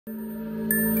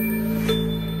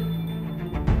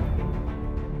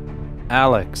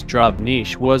Alex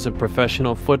Drobnitch was a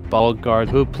professional football guard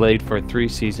who played for 3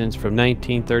 seasons from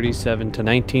 1937 to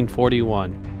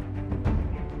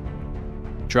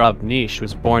 1941. Drobnitch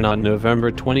was born on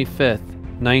November 25,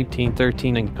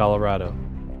 1913 in Colorado.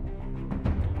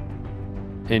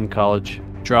 In college,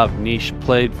 Drobnitch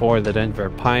played for the Denver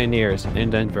Pioneers in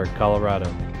Denver,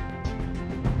 Colorado.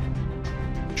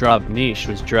 Drobnitch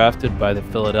was drafted by the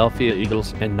Philadelphia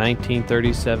Eagles in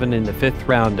 1937 in the 5th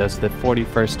round as the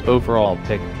 41st overall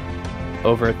pick.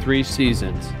 Over 3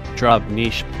 seasons,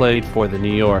 Drobnitch played for the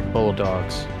New York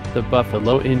Bulldogs, the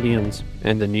Buffalo Indians,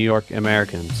 and the New York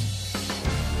Americans.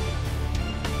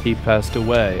 He passed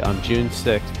away on June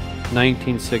 6,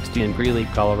 1960 in Greeley,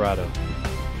 Colorado.